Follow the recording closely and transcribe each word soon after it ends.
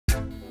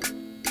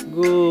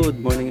Good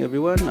morning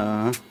everyone,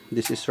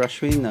 this is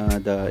Rashwin,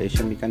 the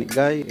Asian mechanic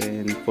guy,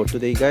 and for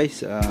today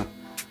guys,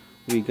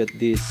 we got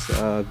this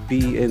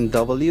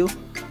BMW.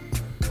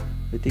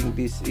 I think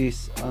this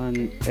is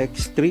an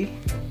X3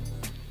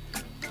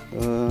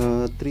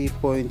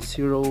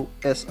 3.0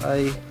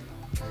 SI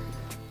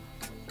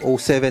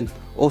 07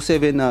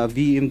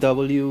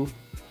 BMW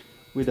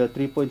with a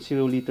 3.0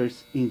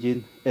 liters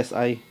engine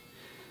SI.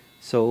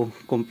 So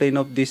complain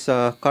of this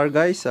car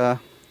guys,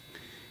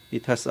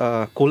 it has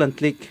a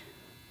coolant leak.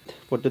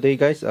 For today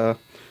guys, I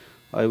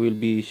will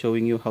be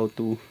showing you how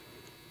to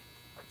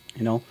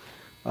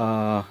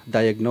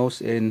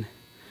diagnose and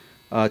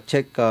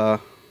check a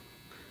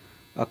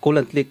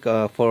coolant leak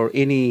for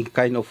any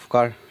kind of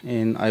car,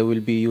 and I will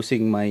be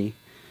using my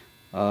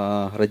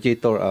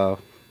radiator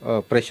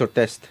pressure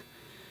test.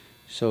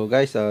 So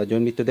guys,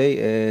 join me today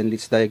and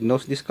let's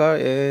diagnose this car,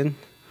 and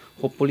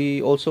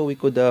hopefully also we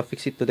could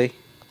fix it today.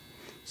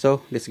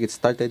 So let's get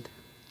started.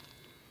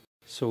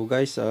 So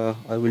guys,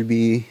 I will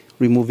be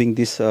removing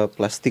this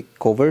plastic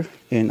cover,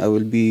 and I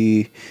will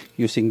be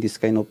using this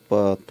kind of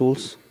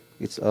tools.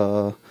 It's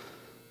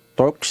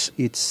Torx.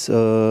 It's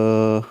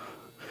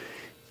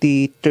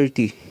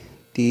T30,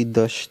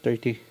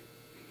 T-30.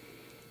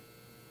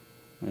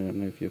 I don't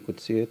know if you could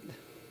see it.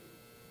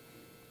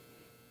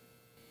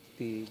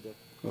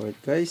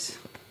 Alright guys,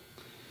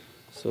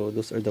 so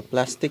those are the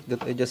plastic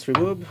that I just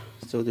removed.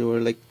 So there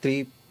were like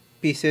 3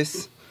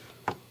 pieces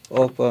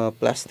of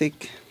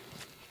plastic.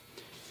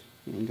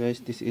 And guys,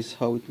 this is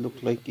how it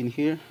looked like in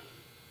here.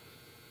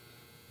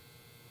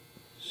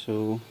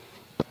 So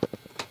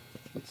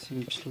it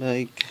seems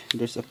like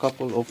there's a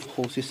couple of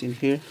hoses in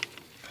here,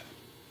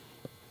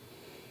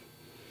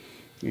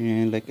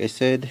 and like I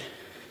said,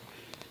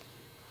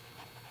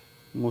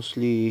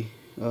 mostly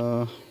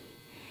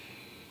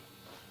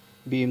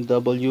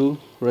BMW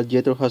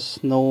radiator has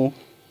no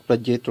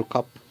radiator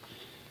cap,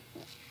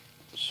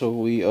 so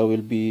we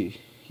will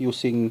be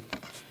using,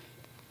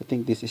 I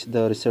think this is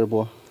the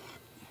reservoir.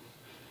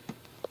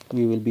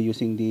 We will be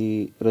using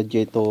the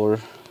radiator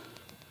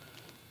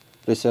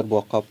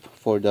reservoir cup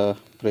for the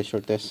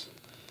pressure test.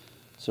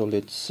 So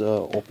let's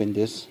open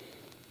this.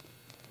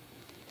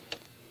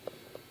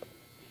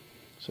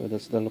 So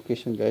that's the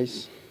location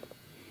guys,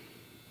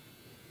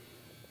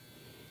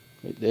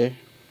 right there.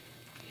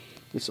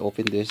 Let's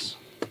open this,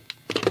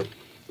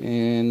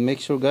 and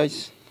make sure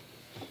guys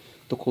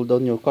to cool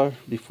down your car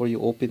before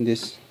you open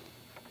this,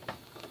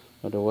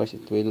 otherwise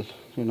it will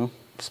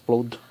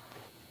explode.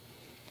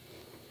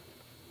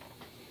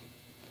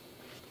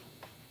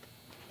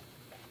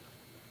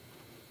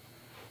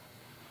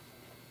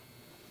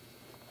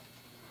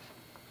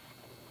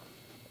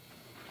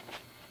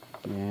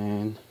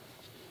 And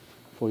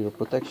for your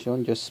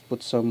protection, just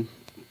put some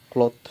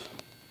cloth,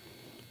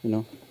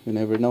 you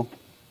never know,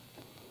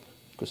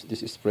 because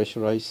this is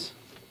pressurized.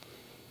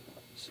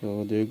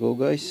 So there you go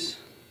guys,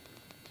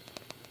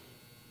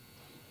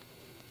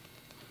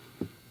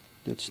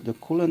 that's the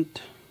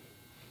coolant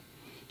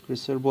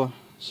reservoir.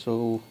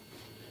 So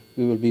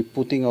we will be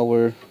putting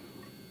our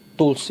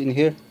tools in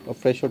here, a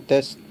pressure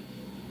test,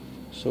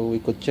 so we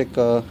could check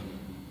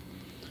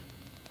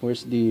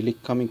where's the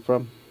leak coming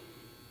from.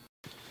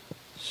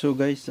 So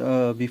guys,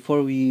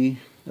 before we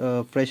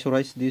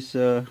pressurize this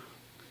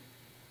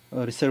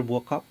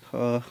reservoir cup,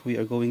 we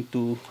are going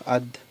to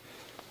add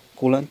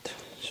coolant.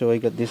 So I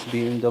got this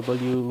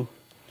BMW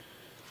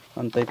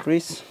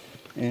antifreeze,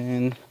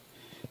 and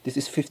this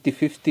is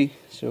 50-50,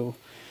 so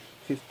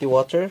 50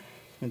 water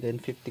and then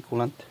 50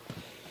 coolant.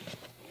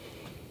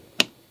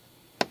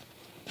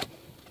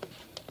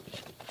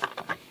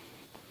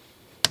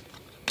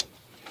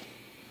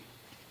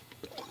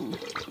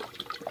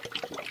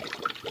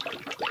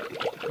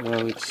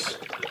 Well,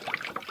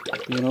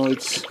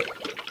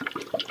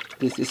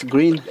 this is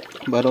green,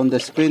 but on the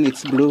screen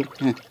it's blue.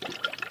 That's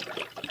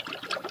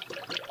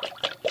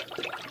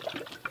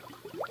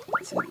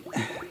it.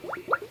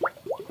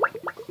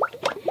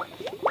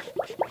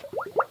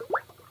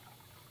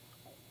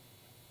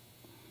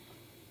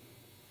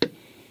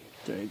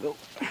 There you go.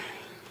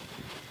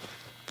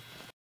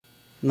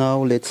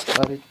 Now let's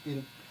add it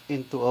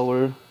into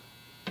our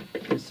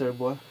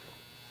reservoir.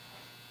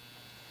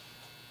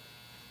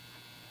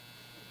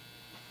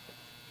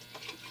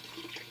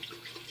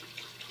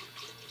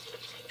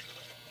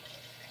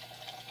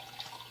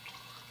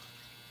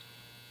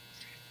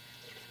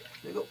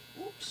 There you go.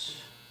 Oops.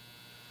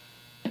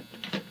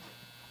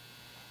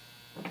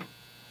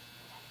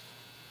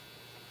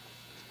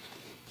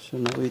 So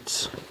now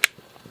it's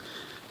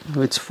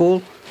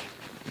full.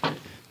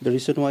 The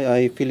reason why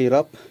I fill it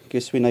up,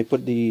 because when I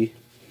put the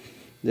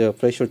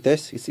pressure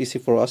test, it's easy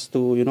for us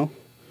to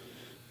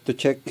to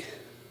check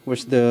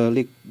where's the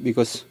leak,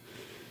 because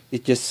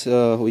it just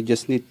we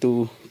just need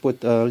to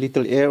put a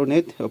little air on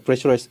it, a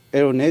pressurized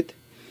air on it,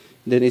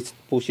 then it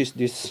pushes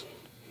this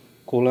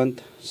coolant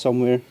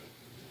somewhere,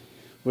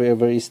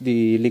 wherever is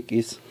the leak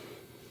is.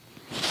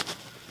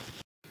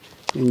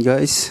 And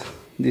guys,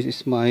 this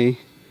is my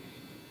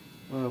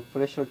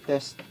pressure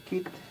test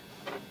kit.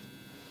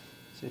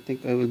 So I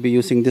think I will be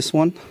using this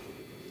one.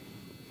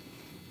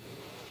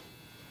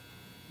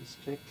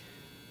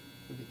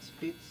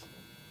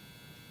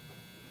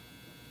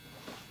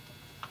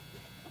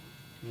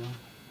 Yeah.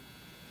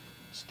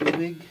 It's too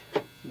big.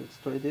 Let's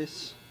try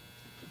this.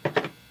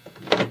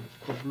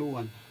 The blue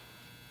one.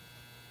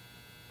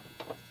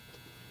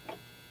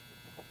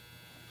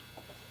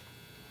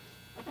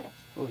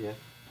 Oh yeah,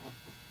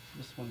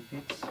 this one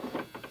fits.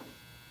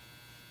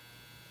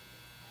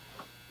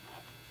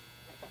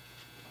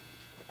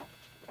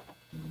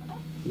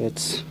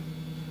 Let's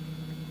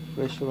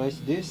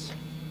pressurize this.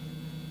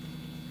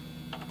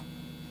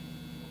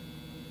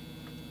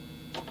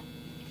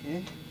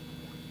 Okay.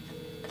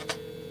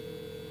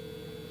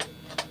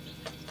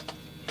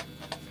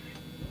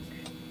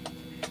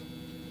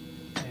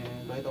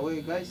 And right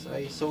away, guys,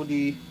 I saw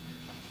the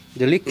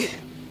leak.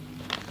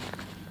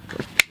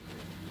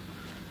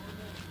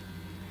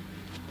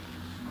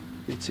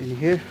 It's in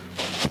here,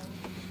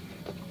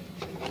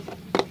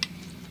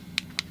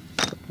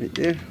 right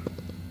there.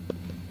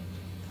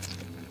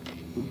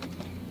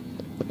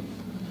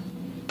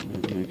 I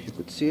don't know if you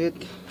could see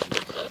it.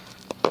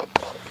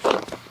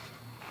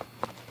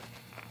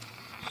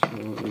 So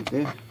right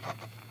there,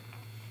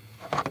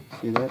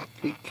 see that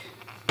leak?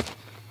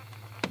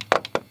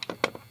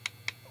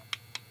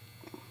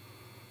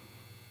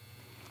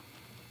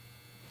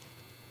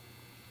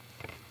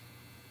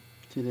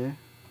 See there?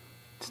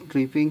 It's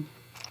dripping.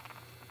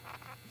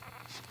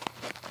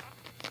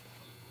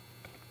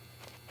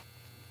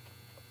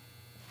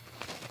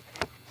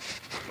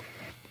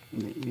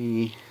 Let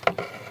me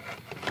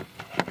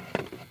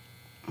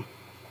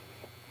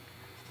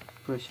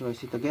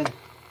pressurize it again.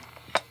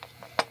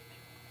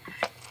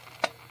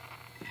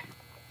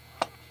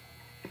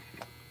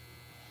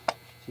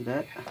 See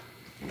that?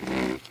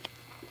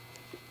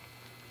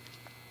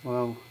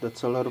 Wow,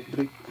 that's a lot of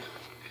drip.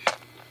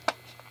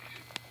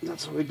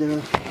 That's where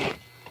the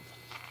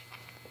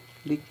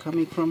leak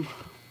coming from.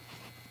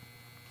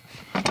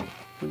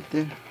 Right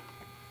there.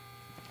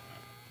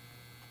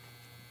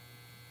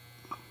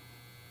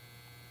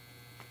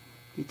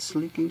 It's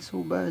leaking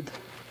so bad.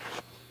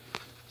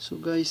 So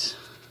guys,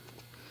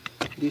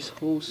 this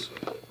hose,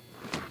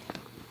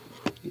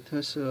 it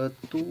has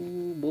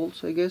 2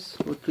 bolts, I guess,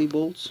 or 3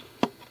 bolts,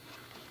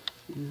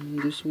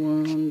 and this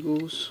one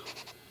goes,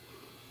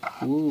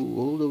 whoa,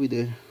 all the way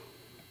there.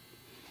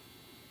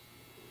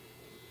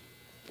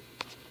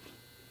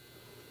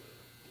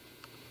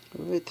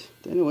 Alright,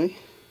 anyway,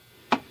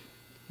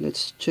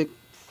 let's check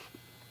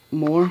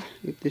more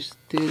if there's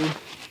still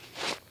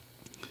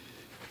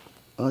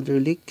other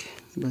leak,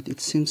 but it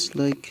seems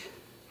like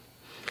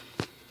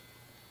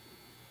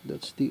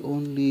that's the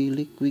only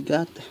leak we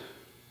got.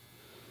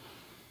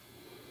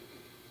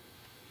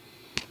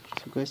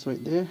 So guys,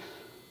 right there.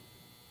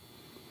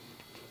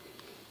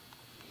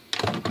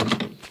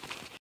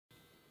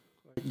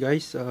 Right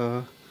guys,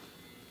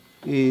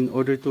 in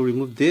order to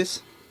remove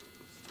this,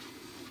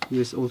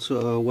 there's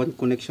also one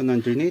connection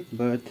underneath,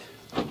 but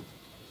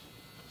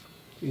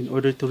in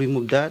order to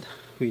remove that,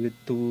 we need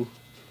to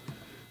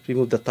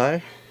remove the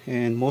tire,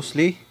 and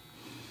mostly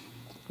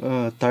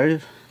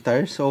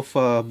tires of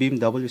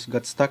BMWs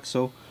got stuck,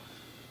 so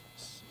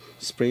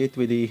spray it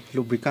with the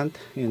lubricant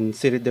and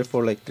set it there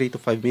for like 3 to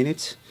 5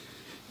 minutes,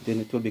 then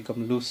it will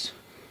become loose.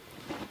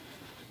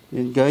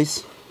 And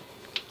guys,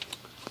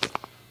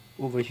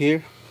 over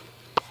here,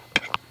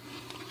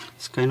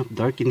 it's kind of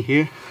dark in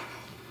here,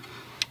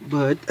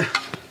 but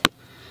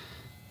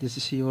this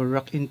is your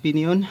rack and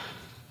pinion,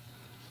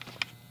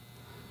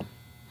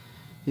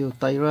 your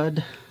tie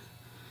rod,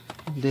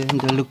 then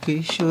the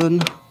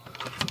location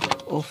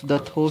of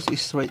that hose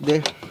is right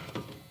there.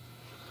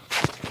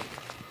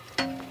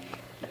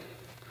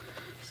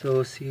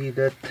 So see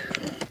that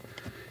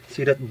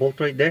bolt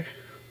right there?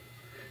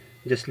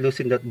 Just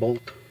loosen that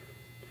bolt.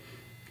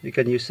 You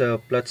can use a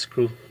flat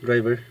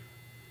screwdriver,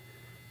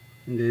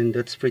 and then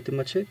that's pretty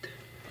much it.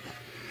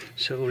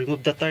 So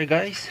remove the tire,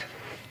 guys.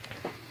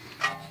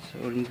 So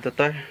remove the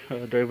tire,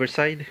 driver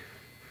side,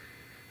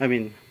 I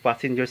mean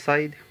passenger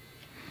side,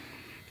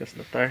 just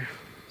the tire,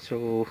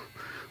 so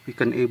we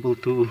can able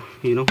to,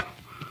 you know,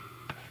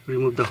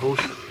 remove the hose.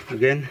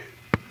 Again,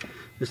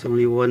 there's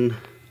only one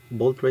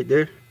bolt right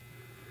there.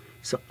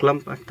 It's a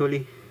clamp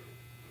actually.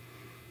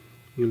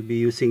 We'll be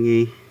using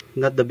a,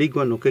 not the big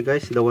one, okay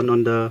guys, the one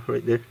on the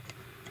right there,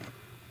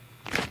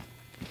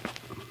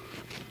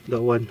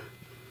 the one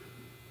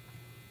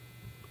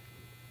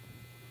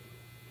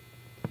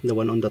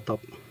on the top,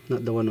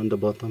 not the one on the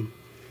bottom.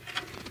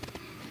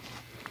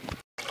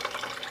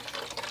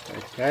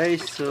 Alright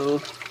guys,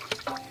 so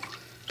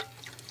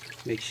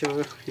make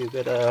sure you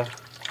get a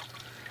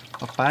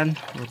pan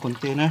or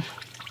container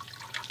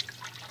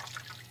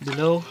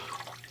below.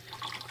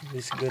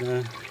 It's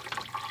gonna,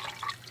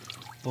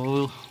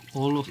 all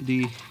of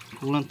the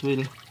coolant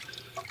will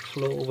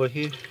flow over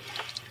here.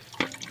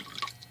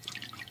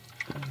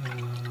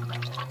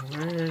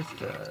 Where's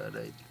that?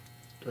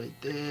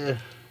 Right there.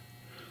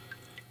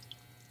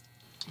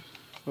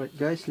 Right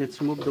guys, let's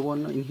remove the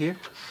one in here.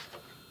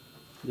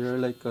 There are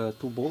like 2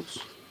 bolts.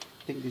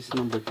 I think this is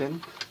number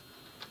 10.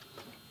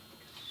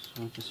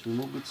 So just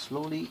remove it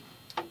slowly.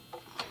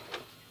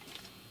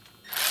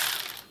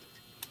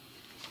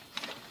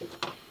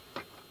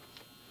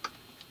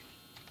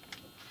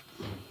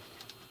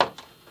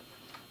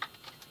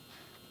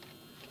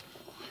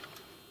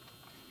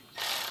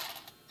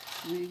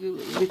 wiggle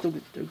a little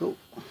bit. There go.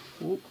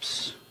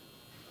 Oops.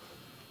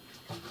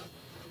 I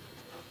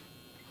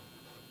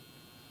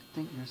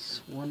think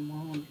there's one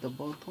more on the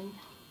bottom.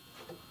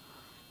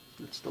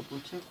 Let's double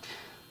check.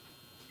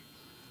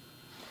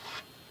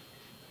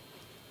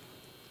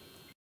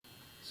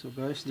 So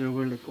guys, there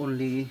were like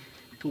only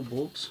 2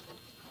 bolts.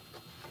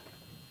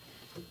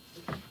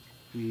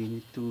 We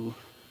need to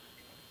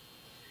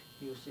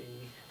use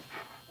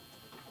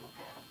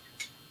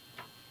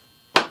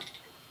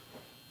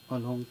a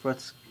long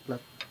flat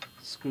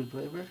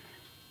screwdriver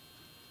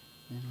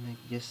and like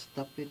just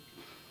tap it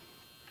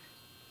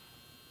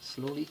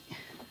slowly.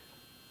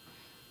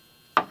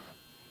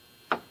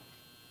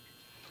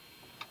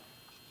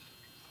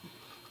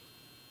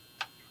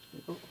 There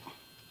you go.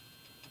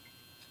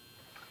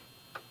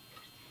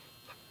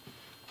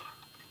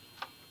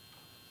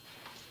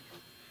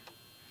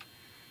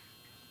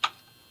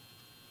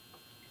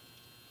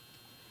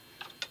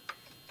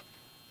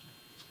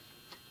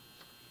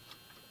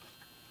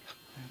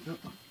 There you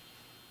go.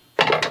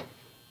 I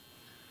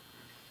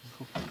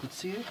hope you could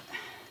see it.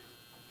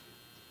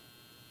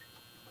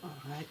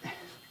 Alright.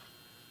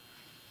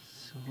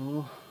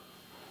 So,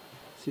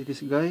 see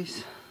this,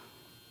 guys?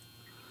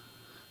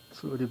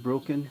 It's already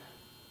broken.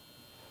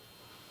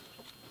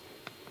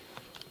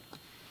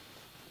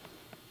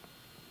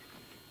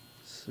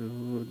 So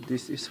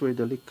this is where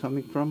the leak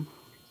coming from.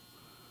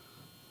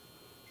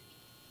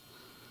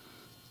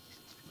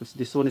 Because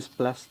this one is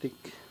plastic.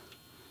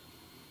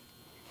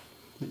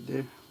 Right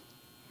there.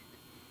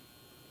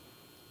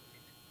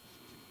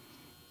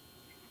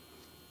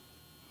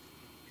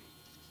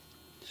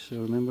 So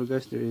remember,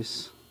 guys, there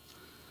is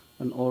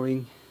an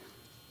O-ring.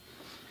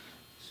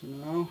 So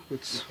now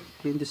let's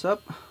clean this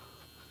up,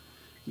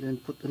 then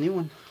put a new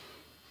one.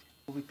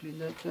 Before we clean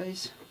that,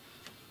 guys,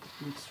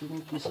 let's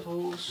remove these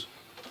holes.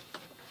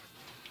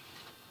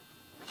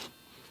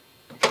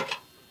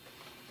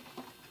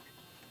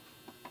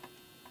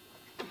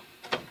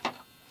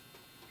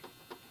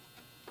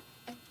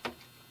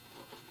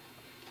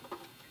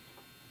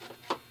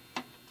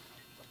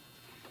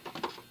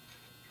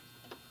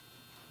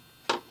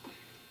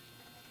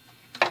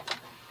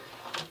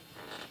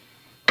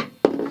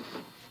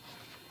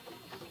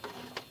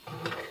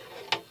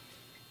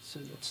 So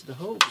that's the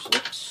hose.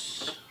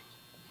 Oops.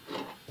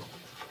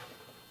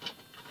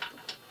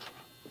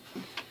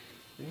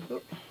 There you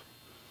go.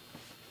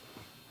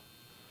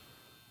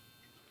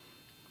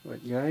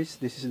 Right, guys,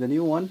 this is the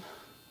new one.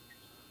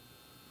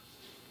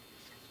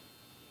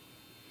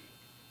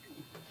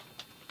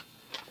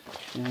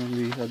 And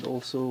we had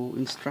also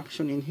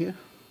instruction in here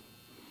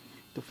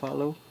to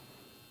follow.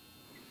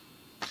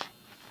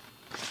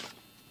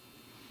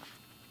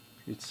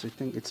 I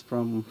think it's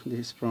from, this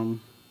is from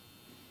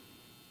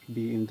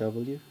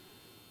BMW.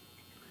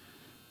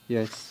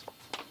 Yes,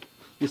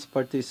 this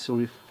part is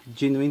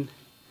genuine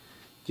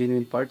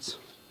parts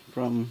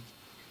from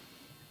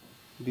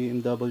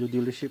BMW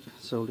dealership.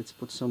 So let's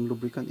put some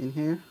lubricant in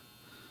here.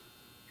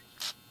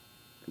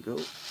 Go.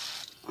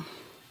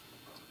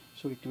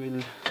 So it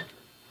will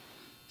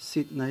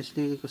sit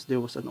nicely because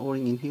there was an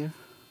O-ring in here.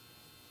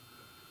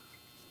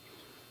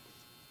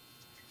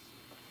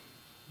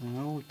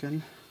 Now we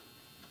can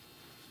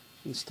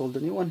install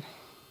the new one.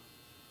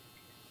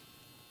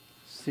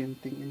 Same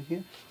thing in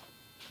here.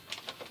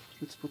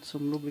 Let's put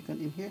some lubricant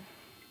in here,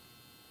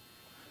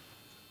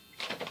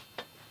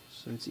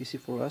 so it's easy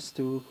for us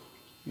to,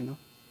 you know,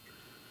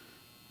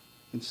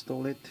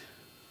 install it.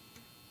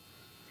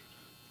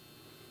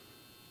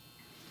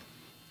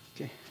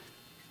 Okay.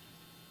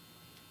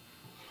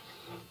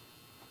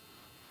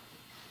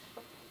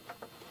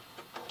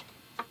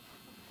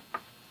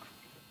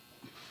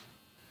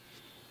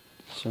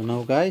 So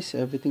now, guys,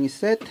 everything is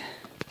set.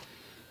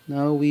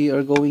 Now we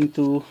are going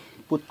to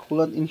put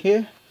coolant in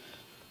here,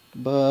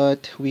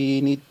 but we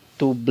need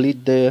to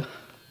bleed the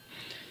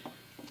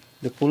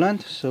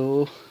coolant.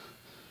 So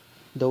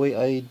the way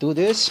I do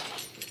this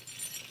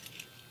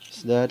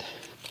is that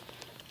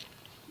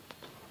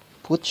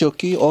put your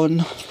key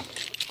on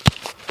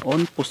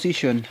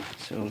position.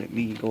 So let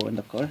me go in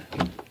the car.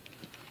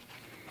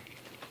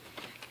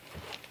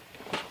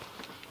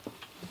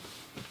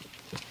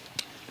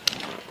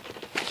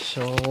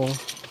 So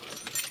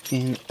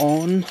in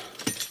on,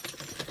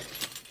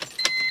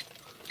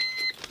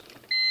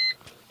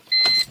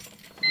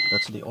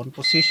 that's the on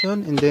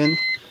position, and then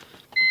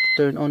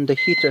turn on the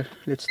heater.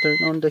 Let's turn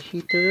on the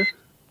heater.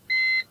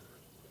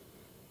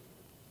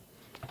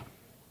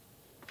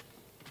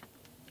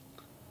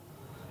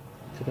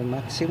 To the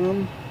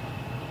maximum.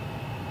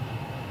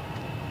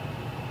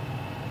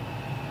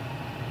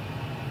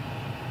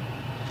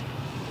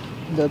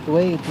 That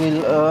way it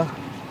will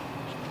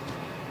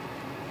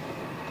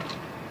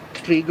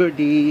trigger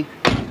the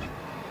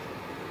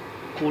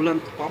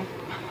coolant pump.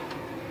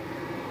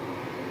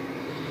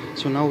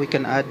 So now we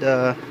can add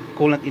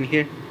coolant in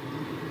here,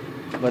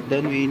 but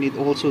then we need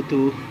also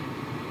to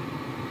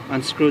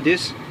unscrew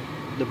this,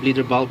 the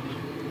bleeder valve.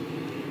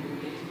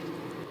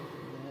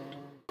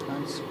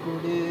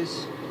 Unscrew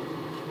this.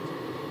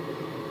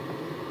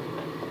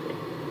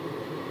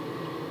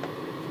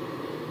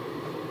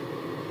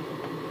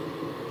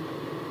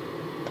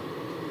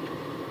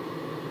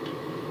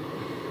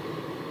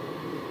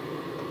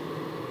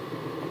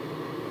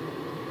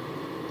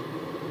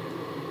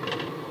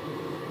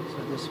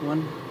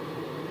 one.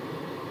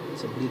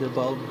 It's a bleeder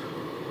bulb.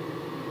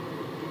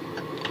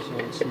 So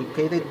it's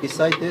located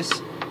beside this.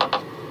 So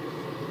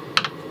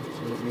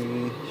let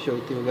me show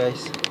it to you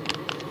guys.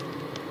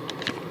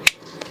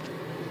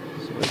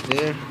 So right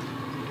there.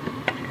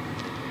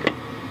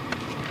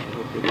 I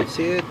hope you can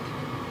see it.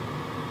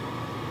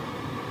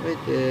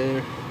 Right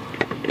there.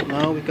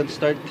 Now we can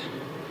start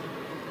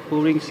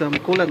pouring some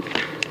coolant.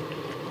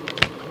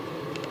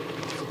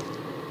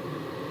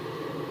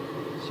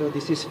 So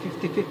this is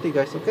 50-50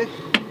 guys, okay?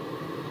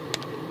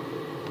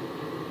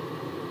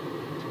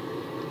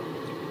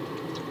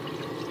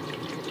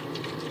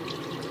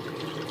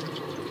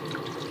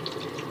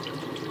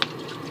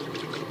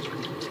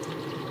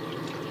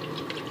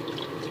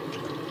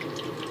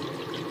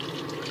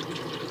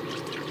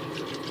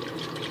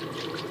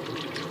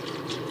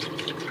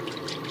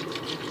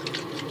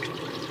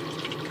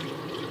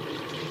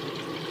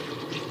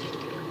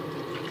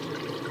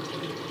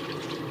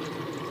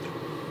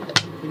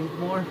 We need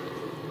more.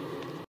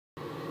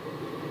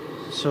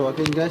 So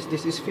again guys,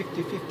 this is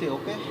 50-50,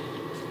 okay?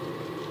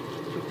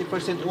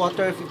 50%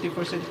 water,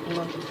 50%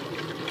 coolant.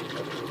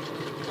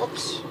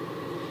 Oops.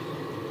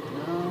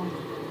 Now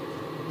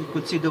you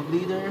could see the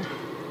bleeder.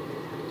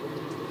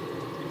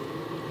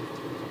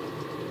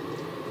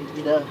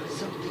 Maybe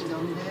something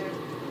down there.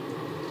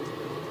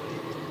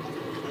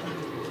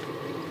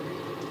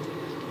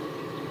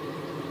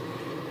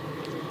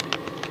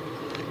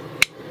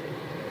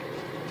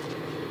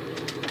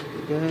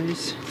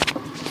 Guys,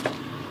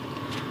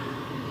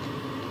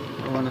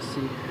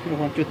 I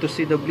want you to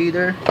see the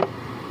bleeder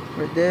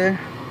right there.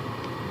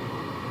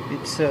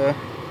 It's see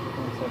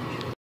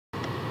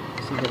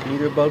the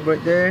bleeder bulb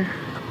right there.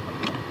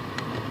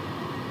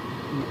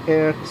 The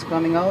air is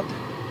coming out.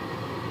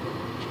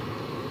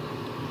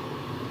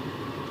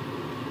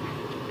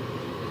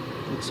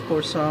 Let's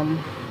pour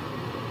some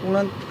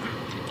coolant.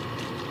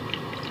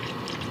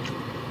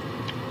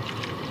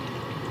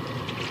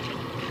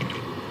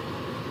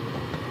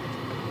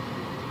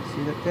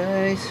 See that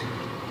guys?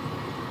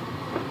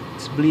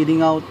 It's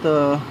bleeding out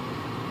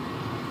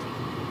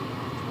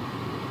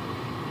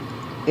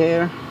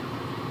air.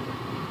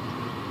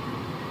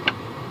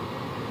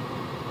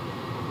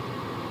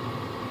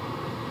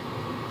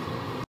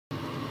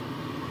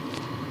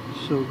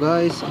 So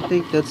guys, I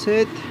think that's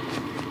it.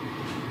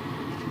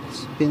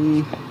 It's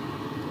been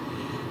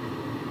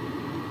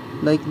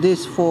like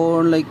this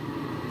for like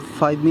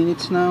 5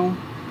 minutes now.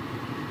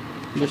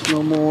 There's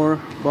no more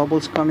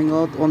bubbles coming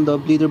out on the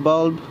bleeder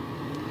bulb,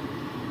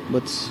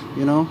 but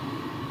you know,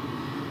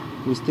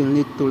 we still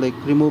need to like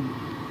remove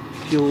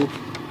few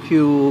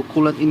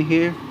coolant in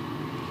here,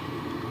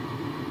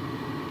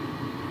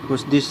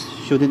 because this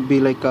shouldn't be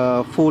like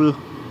a full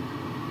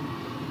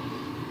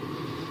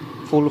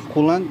of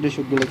coolant. There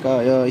should be like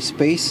a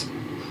space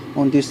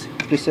on this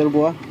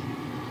reservoir,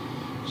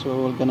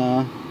 so we're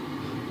gonna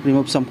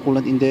remove some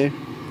coolant in there.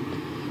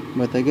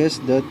 But I guess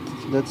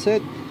that's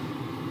it.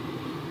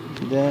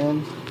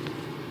 Then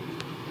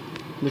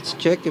let's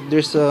check if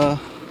there's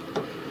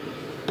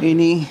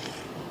any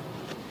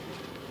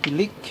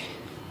leak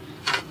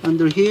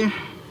under here.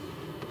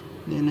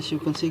 Then as you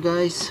can see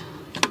guys,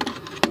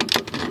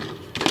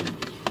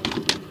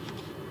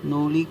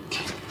 no leak.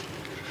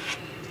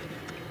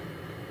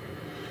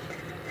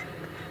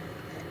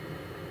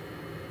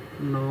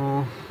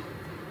 No,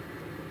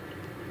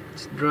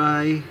 it's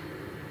dry,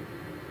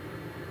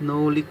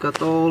 no leak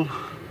at all.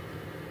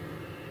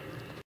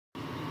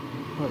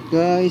 Alright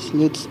guys,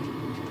 let's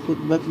put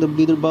back the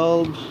bleeder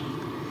bulb.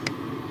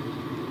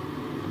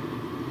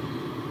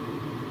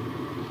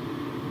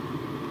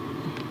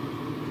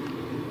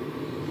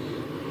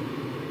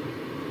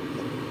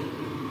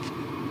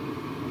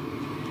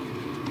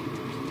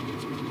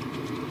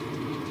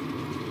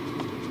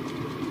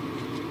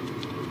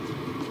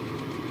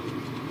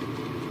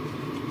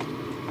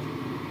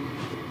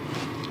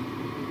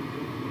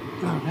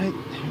 Alright,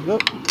 there we go.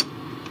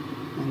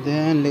 And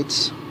then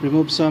let's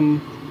remove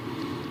some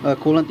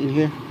coolant in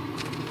here.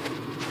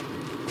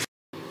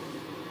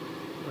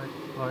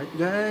 Alright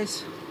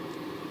guys,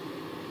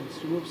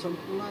 let's remove some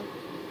coolant.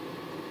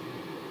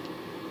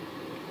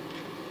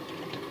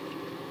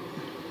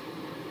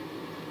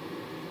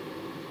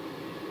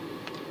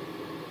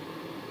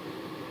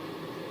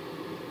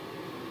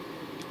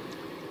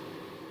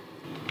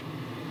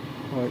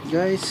 Alright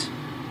guys,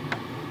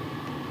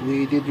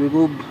 we did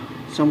remove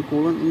some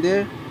coolant in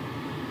there,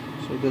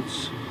 so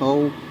that's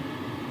how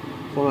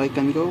far I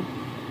can go.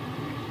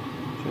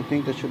 So I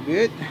think that should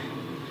be it.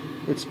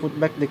 Let's put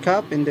back the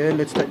cap and then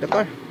let's start the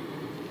car.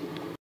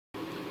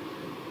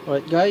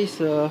 Alright guys,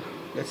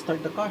 let's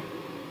start the car.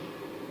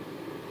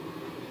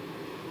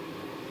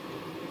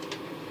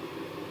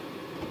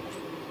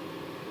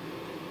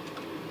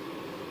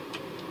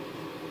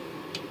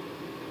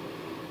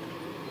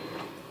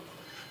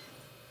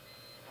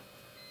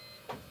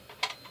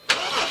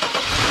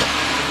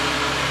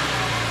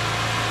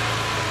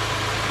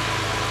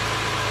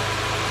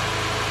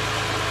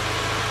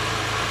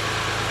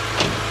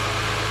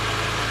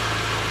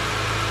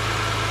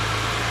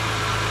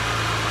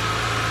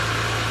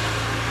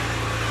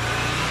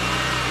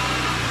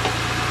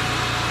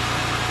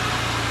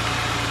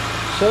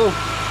 So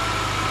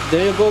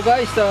there you go,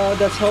 guys.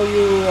 That's how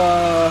you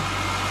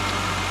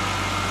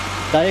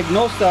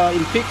diagnose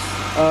and fix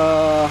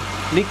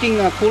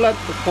leaking coolant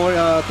for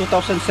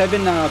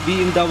 2007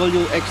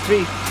 BMW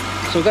X3.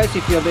 So guys,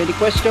 if you have any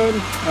question,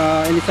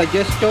 any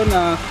suggestion,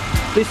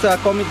 please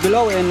comment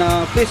below, and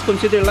please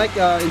consider like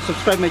and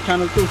subscribe my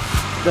channel too.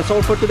 That's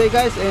all for today,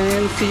 guys,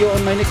 and see you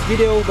on my next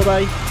video. Bye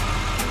bye.